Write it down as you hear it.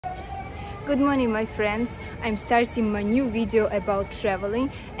Good morning, my friends. I'm starting my new video about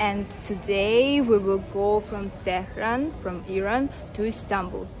traveling, and today we will go from Tehran, from Iran, to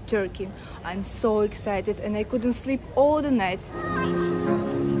Istanbul, Turkey. I'm so excited and I couldn't sleep all the night.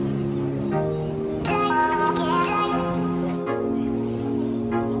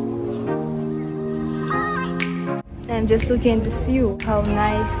 I'm just looking at this view, how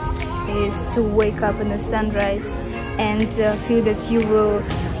nice it is to wake up in the sunrise and feel that you will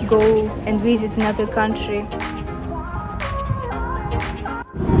go and visit another country.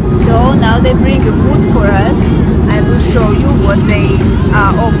 So now they bring a food for us. I will show you what they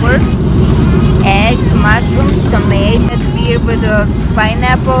offer. Eggs, mushrooms, tomato, beer with a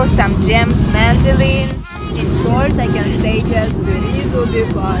pineapple, some jams, mandolin. In short, I can say just burrito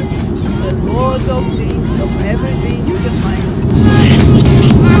because a lot of things, of everything you can find.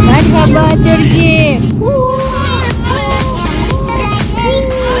 Merhaba Turkey!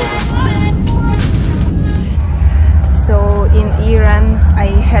 So in Iran I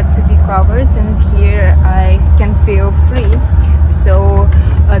had to be covered, and here I can feel free. So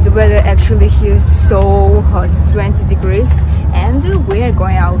the weather actually here is so hot, 20 degrees, and we are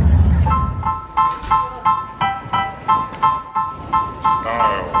going out.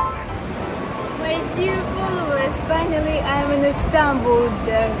 My dear followers, finally I'm in Istanbul,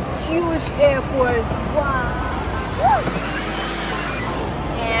 the huge airport. Wow!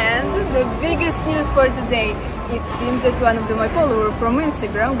 And the biggest news for today. It seems that one of my followers from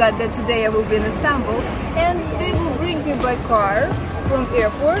Instagram got that today I will be in Istanbul, and they will bring me by car from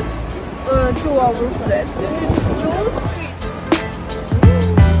airport to our flat, and it's so sweet.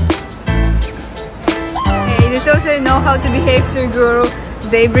 Hey, they totally know how to behave to a girl.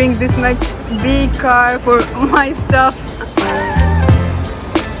 They bring this much big car for my stuff.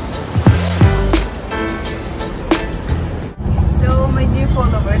 So my dear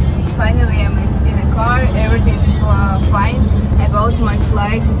followers, finally I'm in a car, everything's fine. About my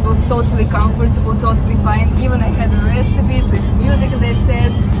flight, it was totally comfortable, totally fine. Even I had a recipe with music, as I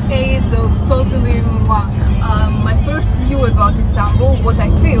said. Hey, it's totally my first view about Istanbul, what I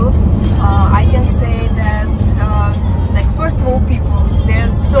feel. I can say that like, first of all, people, they're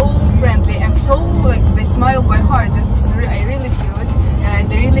so friendly and so, like, they smile by heart. I really feel it.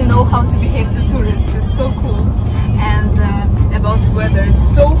 They really know how to behave to tourists. It's so cool. And about weather,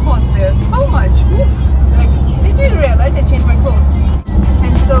 it's so hot there, so much. Oof. Like, did you realize I changed my clothes?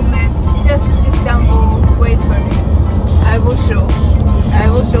 I'm so glad. Just Istanbul, wait for me. I will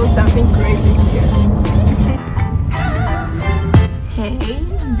show something crazy here. Hey,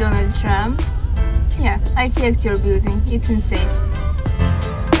 Donald Trump. Yeah, I checked your building. It's insane.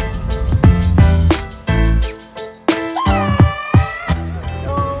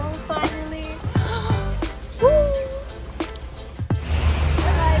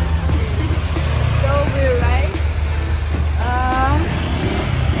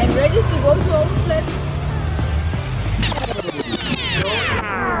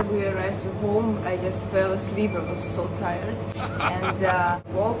 We arrived to home, I just fell asleep, I was so tired, and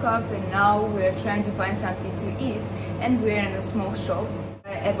woke up, and now we're trying to find something to eat, and we're in a small shop.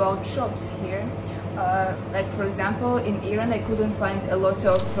 About shops here, like for example in Iran I couldn't find a lot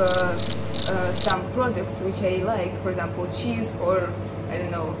of some products which I like, for example cheese, or I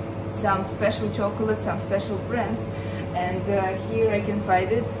don't know, some special chocolates, some special brands, and here I can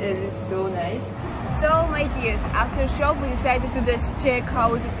find it. It is so nice. So my dears, after shop we decided to just check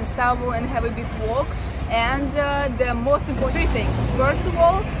houses in Istanbul and have a bit walk, and the most important things. First of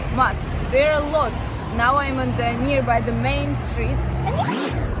all, masks. There are a lot. Now I'm on the nearby the main street,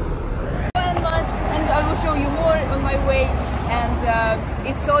 and mask, and I will show you more on my way. And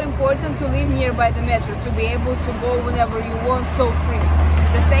it's so important to live nearby the metro to be able to go whenever you want, so free.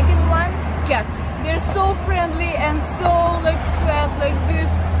 The second one, cats. They're so friendly and so like fat, like this.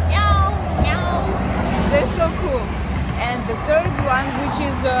 Meow, meow. They're so cool. And the third one, which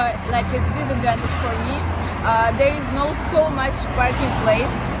is like a disadvantage for me, there is no so much parking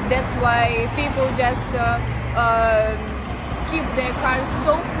place. That's why people just keep their cars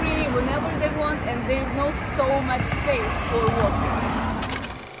so free whenever they want, and there is no so much space for walking.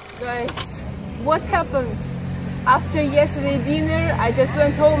 Guys, what happened? After yesterday dinner, I just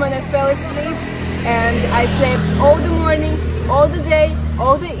went home and I fell asleep, and I slept all the morning, all the day,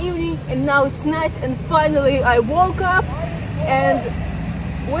 all the evening, and now it's night, and finally I woke up, and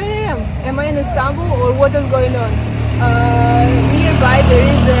where I am? Am I in Istanbul, or what is going on? Nearby there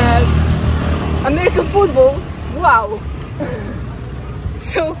is American football. Wow!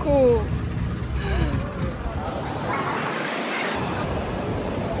 So cool!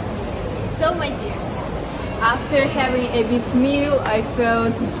 So my dears, After having a bit meal, I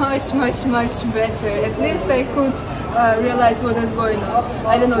felt much better. At least I could realize what is going on.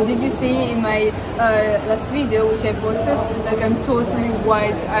 I don't know, did you see in my last video which I posted, like I'm totally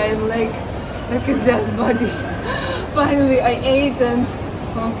white, I'm like a dead body. Finally I ate and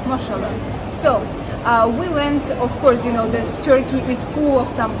mashallah. So we went, of course, you know that Turkey is full of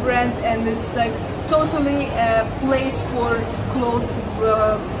some brands and it's like totally a place for clothes,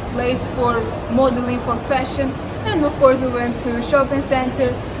 place for modeling, for fashion, and of course we went to a shopping center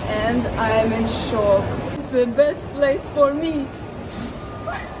and I'm in shock. It's the best place for me.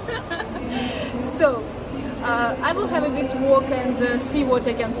 So I will have a bit walk and see what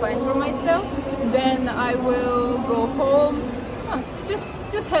I can find for myself. Then I will go home,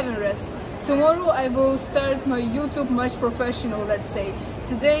 just having rest. Tomorrow I will start my YouTube much professional, let's say.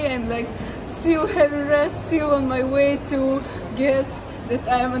 Today I'm like still having rest, still on my way to get that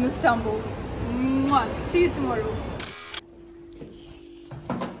I am in Istanbul. Mwah. See you tomorrow.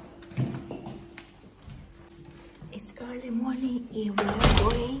 It's early morning and we are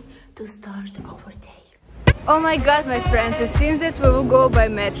going to start our day. Oh my god, my friends, it seems that we will go by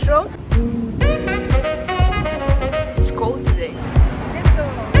metro. It's cold today. Let's go.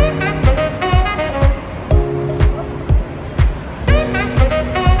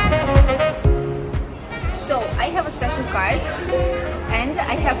 So I have a special card and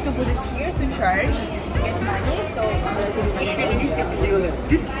I have to put it here to charge, to get money. So I'm going to do like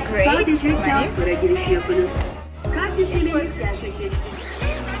this. Great, money.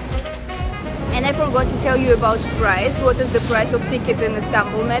 And I forgot to tell you about price. What is the price of ticket in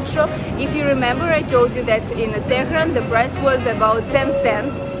Istanbul metro? If you remember, I told you that in Tehran the price was about 10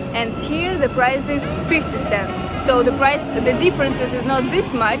 cents and here the price is 50 cents. So the price, the difference is not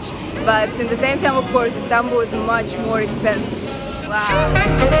this much, but at the same time, of course, Istanbul is much more expensive. Wow.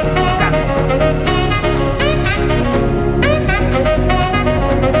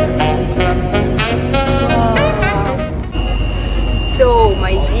 So,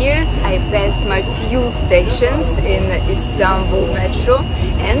 my dears, I passed my few stations in Istanbul metro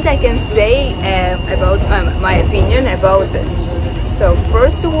and I can say about my opinion about this. So,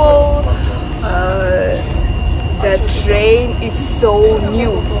 first of all, the train is so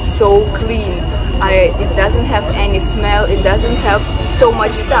new, so clean. It doesn't have any smell, it doesn't have so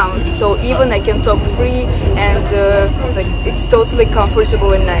much sound, so even I can talk free and like it's totally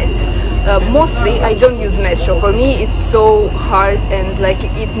comfortable and nice. Mostly I don't use metro. For me it's so hard and like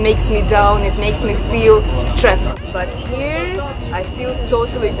it makes me down, it makes me feel stressful. But here I feel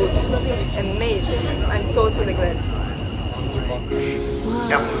totally good, amazing. I'm totally glad.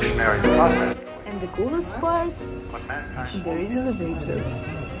 Wow. And the coolest part, there is an elevator.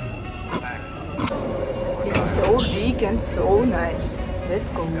 It's so big and so nice. Let's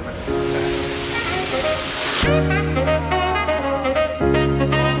go.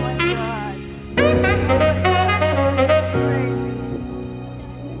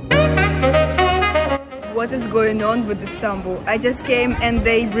 What is going on with Istanbul? I just came and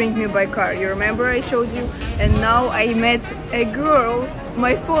they bring me by car. You remember I showed you? And now I met a girl,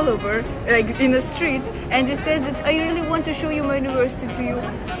 my follower, like in the street, and she said that I really want to show you my university to you.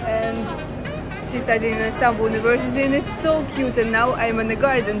 And she studied in Istanbul University and it's so cute. And now I'm in the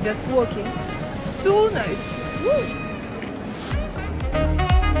garden just walking. So nice. Woo.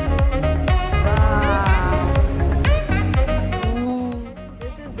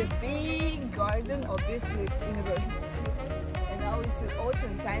 Of this university, and now it's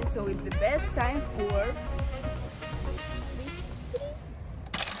autumn time, so it's the best time for this.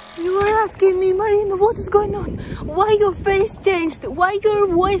 You are asking me, Marina, what is going on? Why your face changed? Why your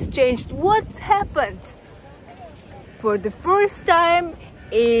voice changed? What happened? For the first time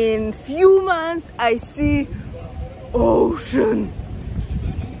in few months I see ocean.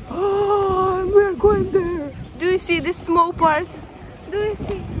 Oh, we're going there. Do you see this small part? Do you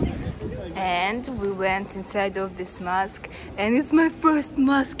see? And we went inside of this mosque, and it's my first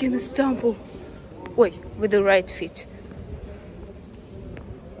mosque in Istanbul. Wait, with the right feet.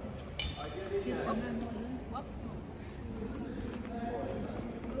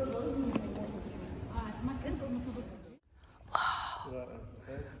 Wow,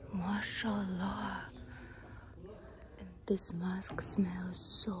 mashallah. And this mosque smells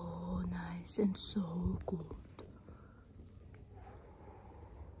so nice and so good.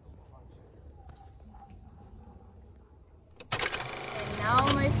 Now,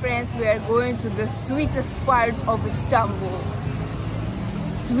 my friends, we are going to the sweetest part of Istanbul.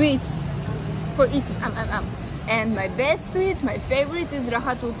 Sweets for eating. And my best sweet, my favorite is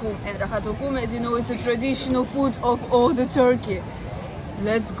rahatul kum. And rahatul kum, as you know, it's a traditional food of all the Turkey.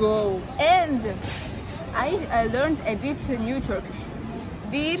 Let's go. And I learned a bit new Turkish.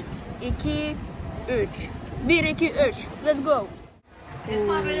 1, 2, 3. 1, 2, 3. Let's go.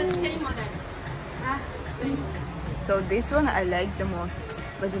 So this one I like the most,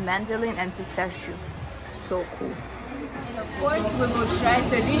 with the mandolin and pistachio. So cool. And of course we will try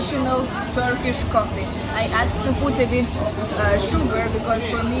traditional Turkish coffee. I asked to put a bit sugar because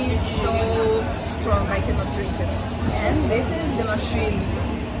for me it's so strong I cannot drink it. And this is the machine.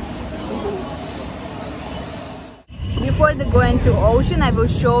 Before going to ocean, I will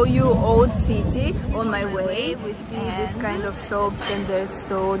show you old city on my way. We see this kind of shops and they're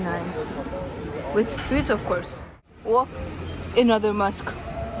so nice. With sweets, of course. Oh, another mask.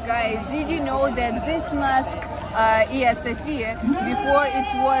 Guys, did you know that this mask, Heey, before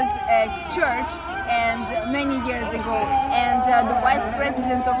it was a church and many years ago, and the vice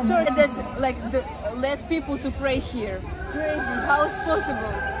president of Turkey that's like lets people to pray here. Crazy, how it's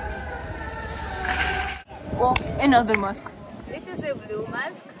possible? Oh, another mask. This is a blue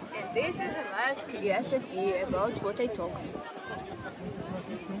mask, and this is a mask, Heey, about what I talked.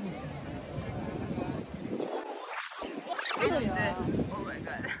 Oh my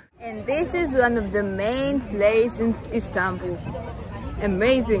god. And this is one of the main places in Istanbul.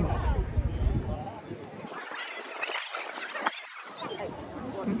 Amazing.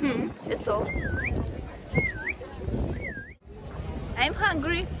 That's all. I'm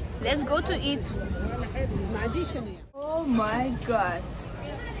hungry. Let's go to eat. Oh my god.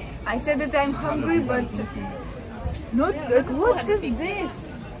 I said that I'm hungry, but not like, what is this?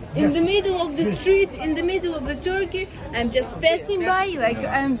 In the middle of the street, in the middle of the Turkey, I'm just passing by, like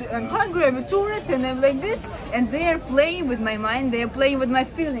I'm hungry, I'm a tourist, and I'm like this, and they are playing with my mind, they are playing with my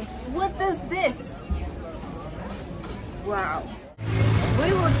feelings. What is this? Wow.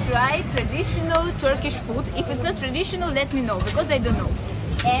 We will try traditional Turkish food. If it's not traditional, let me know, because I don't know.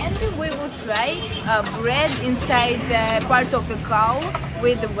 And we will try bread inside part of the cow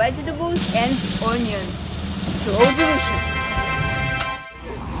with the vegetables and onion. So delicious.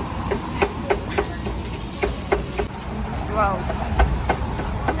 Wow.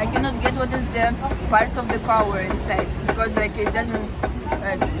 I cannot get what is the part of the cow inside, because like it doesn't,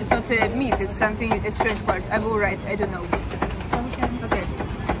 it's not a meat, it's something, a strange part. I will write, I don't know. Okay,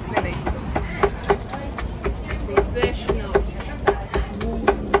 maybe. Professional.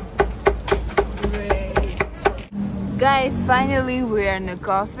 Great. Guys, finally we are in a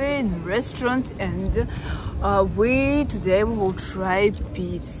cafe, in a restaurant, and today we will try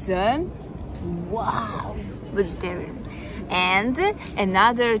pizza. Wow, vegetarian. And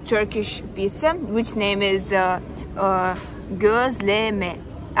another Turkish pizza, which name is gözleme.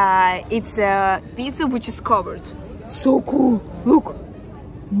 It's a pizza which is covered. So cool! Look!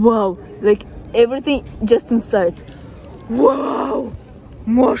 Wow! Like everything just inside. Wow!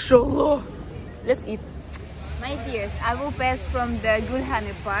 MashaAllah! Let's eat. My dears, I will pass from the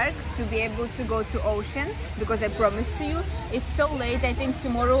Gulhane Park to be able to go to ocean, because I promised to you. It's so late, I think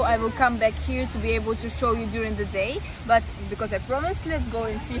tomorrow I will come back here to be able to show you during the day. But because I promised, let's go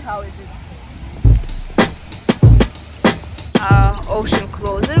and see how is it. Ocean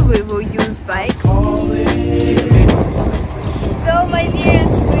closer, we will use bikes. So my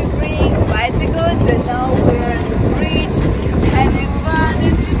dears, we bring bicycles and now we're on the bridge having fun.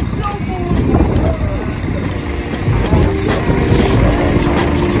 It's so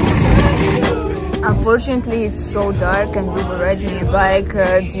cool. Unfortunately, it's so dark and we were riding a bike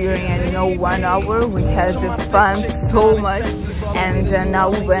during, I don't know, 1 hour. We had fun so much, and now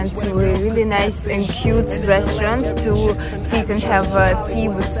we went to a really nice and cute restaurant to sit and have tea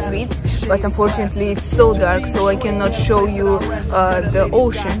with sweets. But unfortunately, it's so dark, so I cannot show you the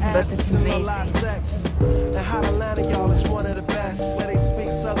ocean, but it's amazing.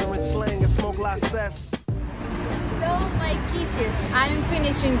 So my kitties, I'm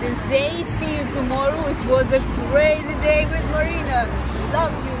finishing this day. See you tomorrow. It was a crazy day with Marina.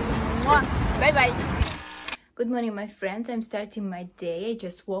 Love you. Mwah. Bye bye. Good morning, my friends. I'm starting my day. I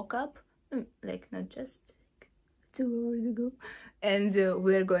just woke up, like not just 2 hours ago, and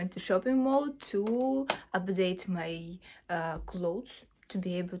we're going to shopping mall to update my clothes to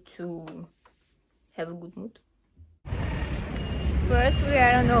be able to have a good mood. First, we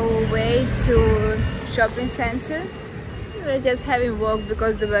are on our way to shopping center. We're just having a walk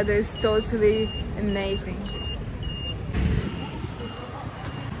because the weather is totally amazing.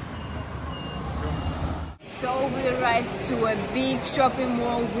 So we arrived to a big shopping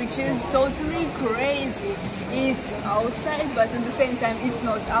mall, which is totally crazy. It's outside, but at the same time it's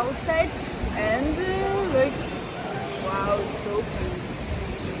not outside, and like, wow, it's so cool.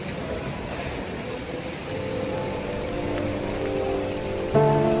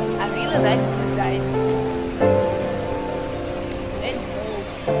 I really like the design.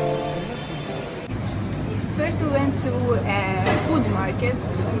 went to a food market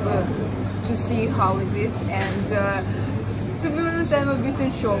to see how is it, and to be honest, I'm a bit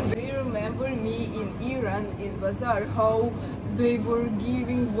in shock. Do you remember me in Iran, in Bazaar, how they were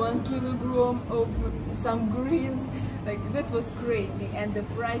giving 1 kilogram of some greens? Like, that was crazy, and the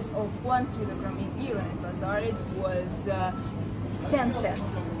price of 1 kilogram in Iran in Bazaar, it was 10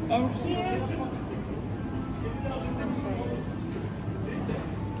 cents, and here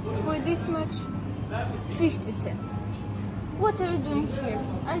for this much 50 cents. What are you doing here?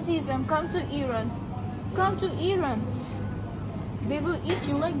 Azizam, come to Iran. Come to Iran. They will eat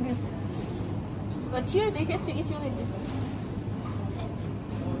you like this. But here they have to eat you like this.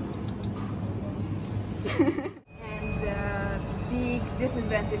 And big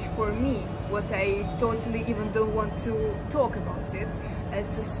disadvantage for me, what I totally even don't want to talk about it,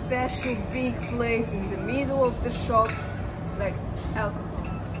 it's a special big place in the middle of the shop, like alcohol.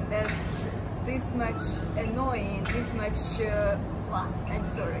 That's this much annoying, this much, I'm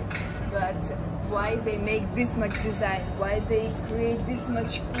sorry, but why they make this much design, why they create this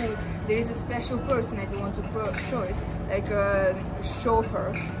much cool. There is a special person, I don't want to show it, like show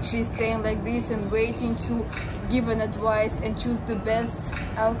her. She's staying like this and waiting to give an advice and choose the best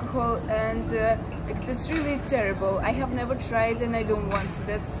alcohol, and like, that's really terrible. I have never tried and I don't want to.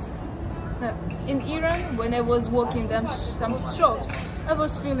 That's in Iran, when I was walking them some shops, I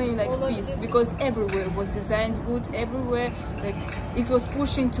was feeling like peace, because everywhere was designed good, everywhere, like it was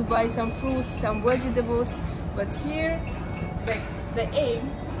pushing to buy some fruits, some vegetables. But here, like the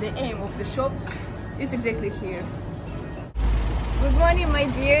aim of the shop is exactly here. Good morning, my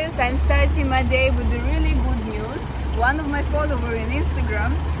dears. I'm starting my day with the really good news. One of my followers on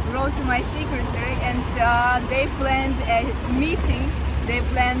Instagram wrote to my secretary, and they planned a meeting. They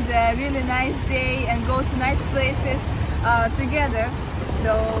planned a really nice day and go to nice places together.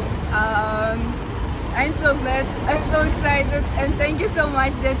 So I'm so glad, I'm so excited, and thank you so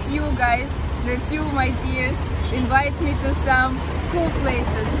much that you guys, that you, my dears, invite me to some cool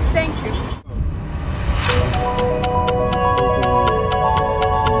places. Thank you.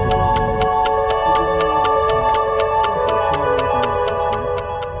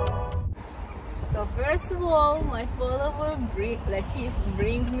 So first of all, my follower Latif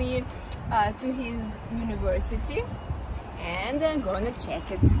bring me to his university, and I'm gonna check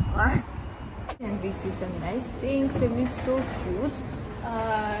it. And we see some nice things, and it's so cute.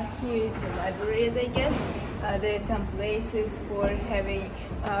 Here it's a library, as I guess. There are some places for having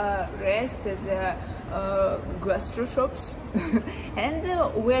rest as gastro shops. And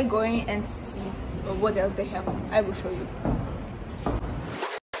we're going and see what else they have. I will show you.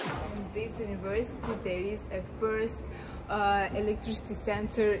 In this university there is a first electricity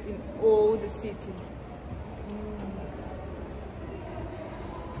center in all the city.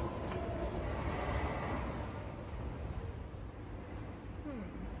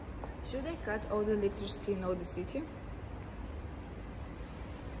 Should I cut all the electricity in all the city?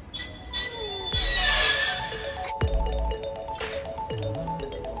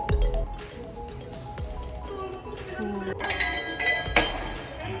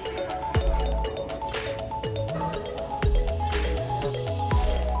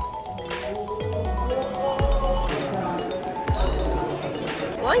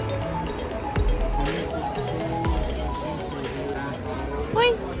 What?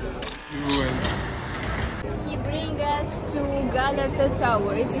 Wait. He brings us to Kaale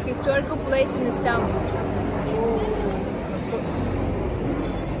Tower. It's a historical place in Istanbul.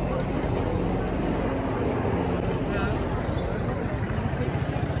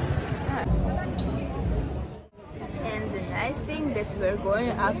 And the nice thing that we're going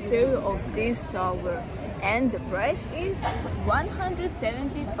upstairs of this tower, and the price is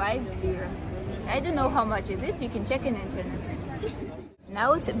 175 lira. I don't know how much is it. You can check on the internet.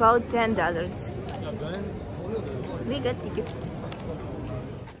 Now it's about $10. We got tickets.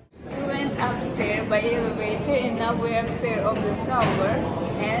 We went upstairs by elevator, and now we're upstairs of the tower,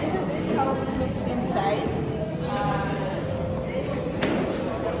 and this is how it looks inside.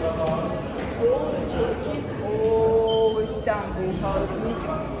 Oh, Turkey, oh, Istanbul, how it looks.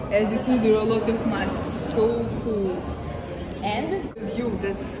 As you see, there are a lot of masks, so cool. And the view,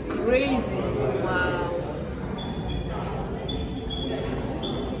 that's crazy, wow.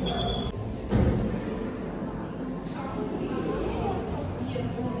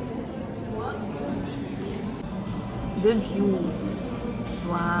 The view,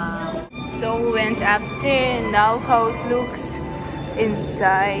 wow. So we went upstairs, and now how it looks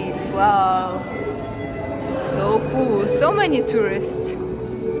inside. Wow, so cool, so many tourists.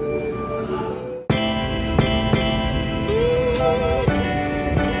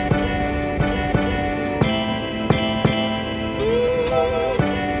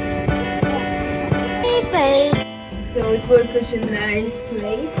 was such a nice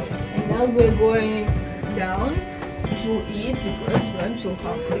place, and now we're going down to eat because I'm so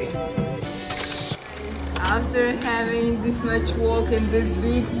hungry. After having this much walk in this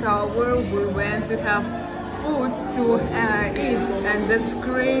big tower, we went to have food to eat, and that's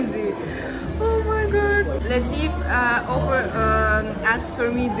crazy. Oh my god! Let's see if offer asks for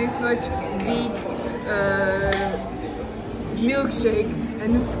me this much big milkshake,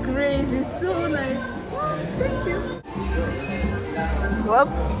 and it's crazy, so nice. Thank you. Whoop.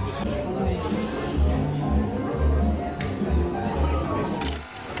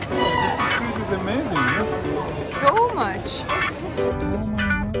 This is amazing, yeah? So much.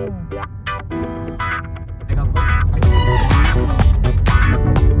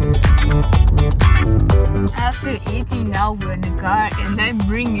 After eating, now we're in the car and I'm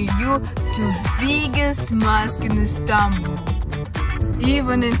bringing you to biggest mosque in Istanbul.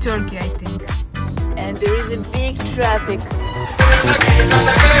 Even in Turkey, I think. And there is a big traffic.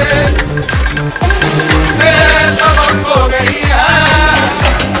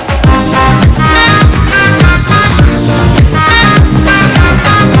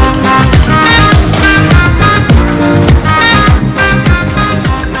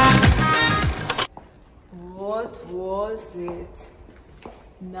 What was it?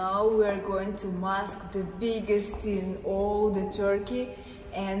 Now we're going to mosque, the biggest in all the Turkey,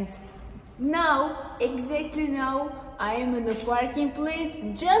 and now, exactly now, I am in a parking place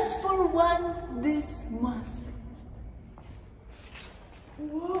just for this mosque.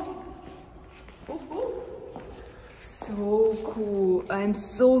 Whoa! So cool! I'm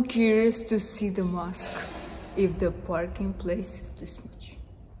so curious to see the mosque. If the parking place is this much.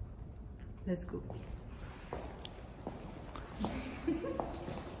 Let's go.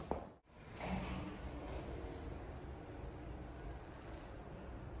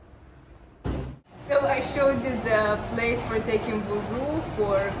 So I showed you the place for taking wuzu,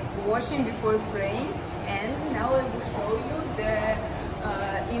 for washing before praying, and now I will show you the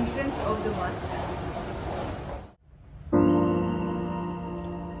entrance of the mosque.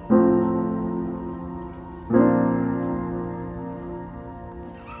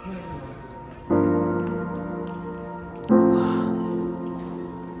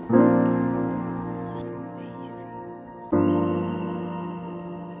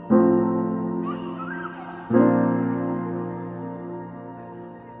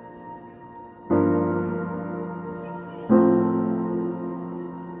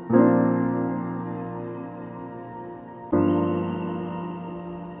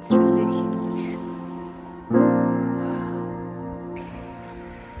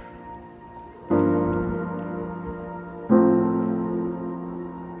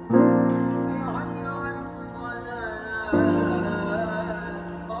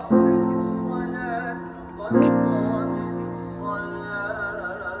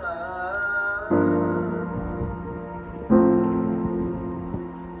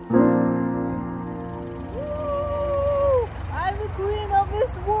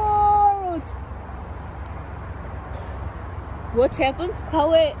 What happened?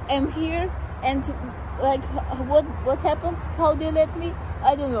 How I am here, and like what happened? How they let me?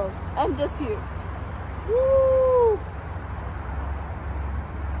 I don't know. I'm just here. Woo!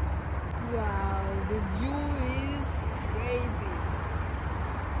 Wow, the view is crazy.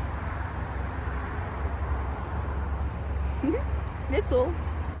 That's all.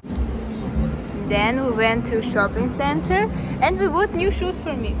 Then we went to shopping center and we bought new shoes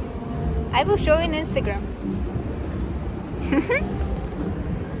for me. I will show you on Instagram.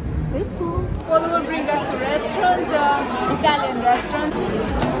 That's all. Follower bring us to restaurant, Italian restaurant.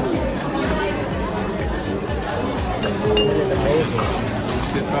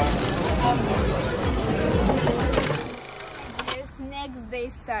 Next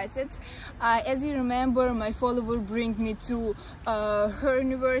day started. As you remember, my follower bring me to her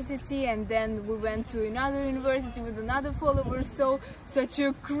university, and then we went to another university with another follower. So such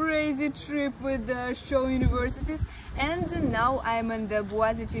a crazy trip with the show universities. And now I'm in the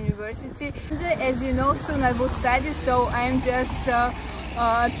Boğaziçi University. And as you know, soon I will study, so I'm just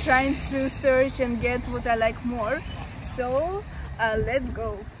trying to search and get what I like more. So let's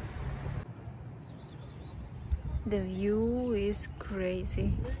go. The view is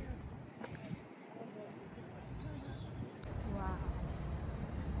crazy. Wow,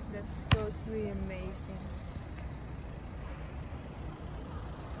 that's totally amazing.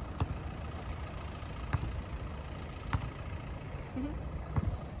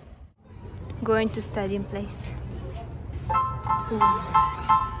 Going to studying place.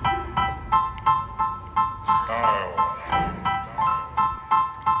 Style.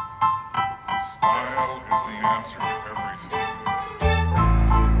 Style is the answer to everything.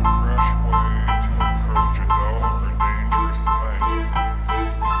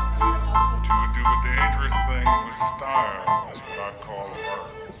 What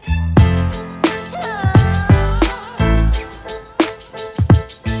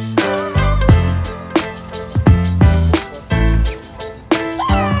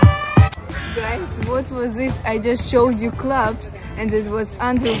was it? I just showed you clubs, and it was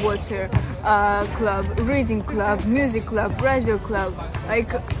underwater club, reading club, music club, radio club,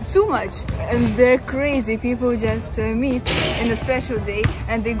 like too much, and they're crazy. People just meet in a special day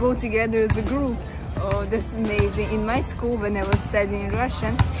and they go together as a group. Oh, that's amazing. In my school, when I was studying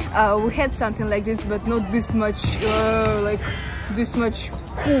Russian, we had something like this, but not this much this much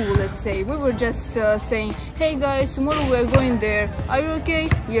cool, let's say. We were just saying, hey guys, tomorrow we're going there, are you okay?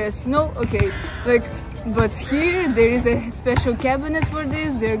 Yes, no, okay. Like, but here there is a special cabinet for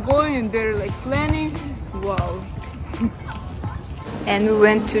this. They're going and they're like planning. Wow. And we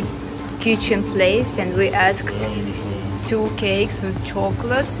went to kitchen place and we asked 2 cakes with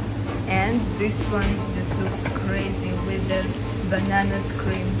chocolate, and this one just looks crazy with the banana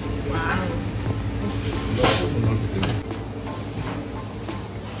cream. Wow.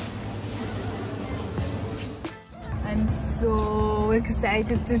 I'm so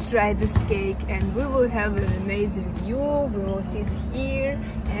excited to try this cake, and we will have an amazing view. We will sit here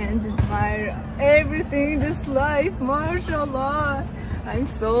and admire everything in this life. Mashallah. I'm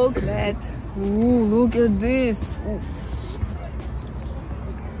so glad. Ooh, look at this. Ooh.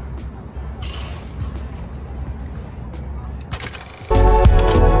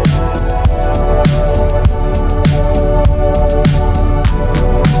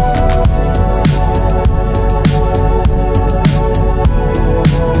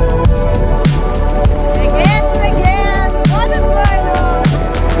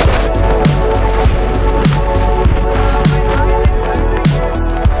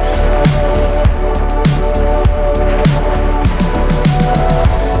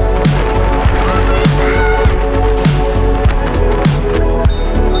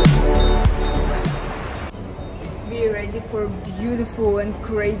 For a beautiful and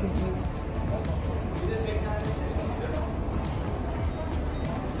crazy view.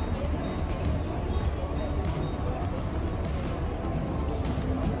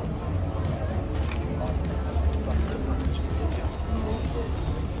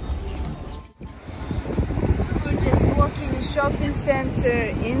 We're just walking in the shopping center,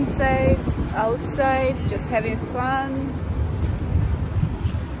 inside, outside, just having fun.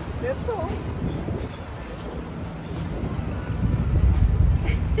 That's all.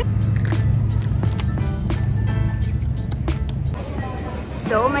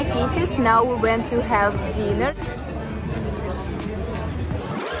 So my kitties, now we went to have dinner.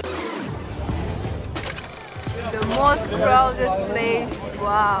 The most crowded place,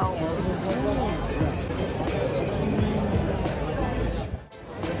 wow.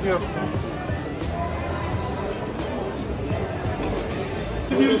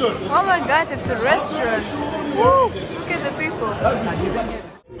 Oh my god, it's a restaurant. Woo! Look at the people.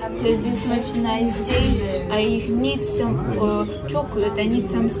 After this much nice day, I need some chocolate, I need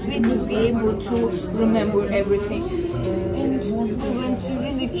some sweet to be able to remember everything. And we went to a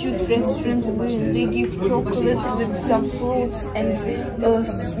really cute restaurant where they give chocolate with some fruits and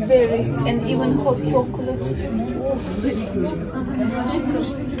berries and even hot chocolate.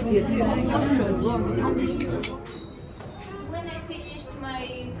 When I finished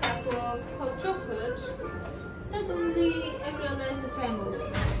my cup of hot chocolate, suddenly I realized that I'm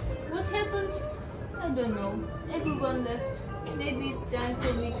okay. What happened? I don't know. Everyone left. Maybe it's time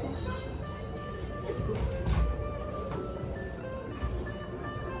for me to... Let's go.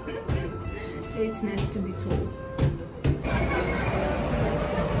 It's nice to be told.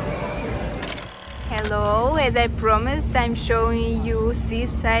 Hello, as I promised, I'm showing you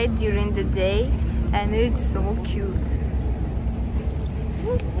seaside during the day, and it's so cute.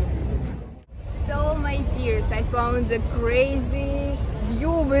 So my dears, I found a crazy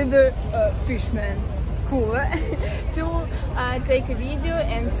view with the fishman. Cool. To take a video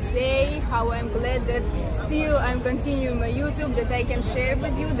and say how I'm glad that still I'm continuing my YouTube, that I can share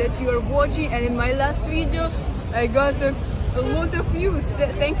with you, that you are watching, and in my last video I got a lot of views.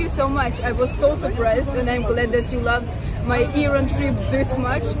 Thank you so much. I was so surprised, and I'm glad that you loved my Iran trip this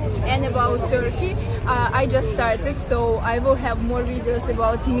much. And about Turkey, I just started, so I will have more videos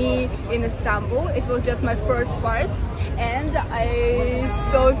about me in Istanbul. It was just my first part, and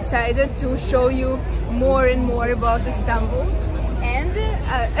I'm so excited to show you more and more about Istanbul. And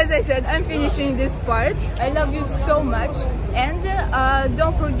as I said, I'm finishing this part. I love you so much, and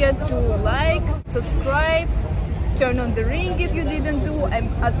don't forget to like, subscribe, turn on the ring if you didn't do.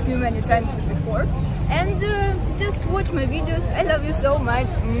 I've asked you many times before. And just watch my videos. I love you so much.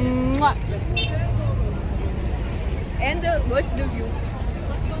 Mwah. and watch the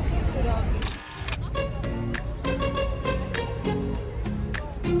view.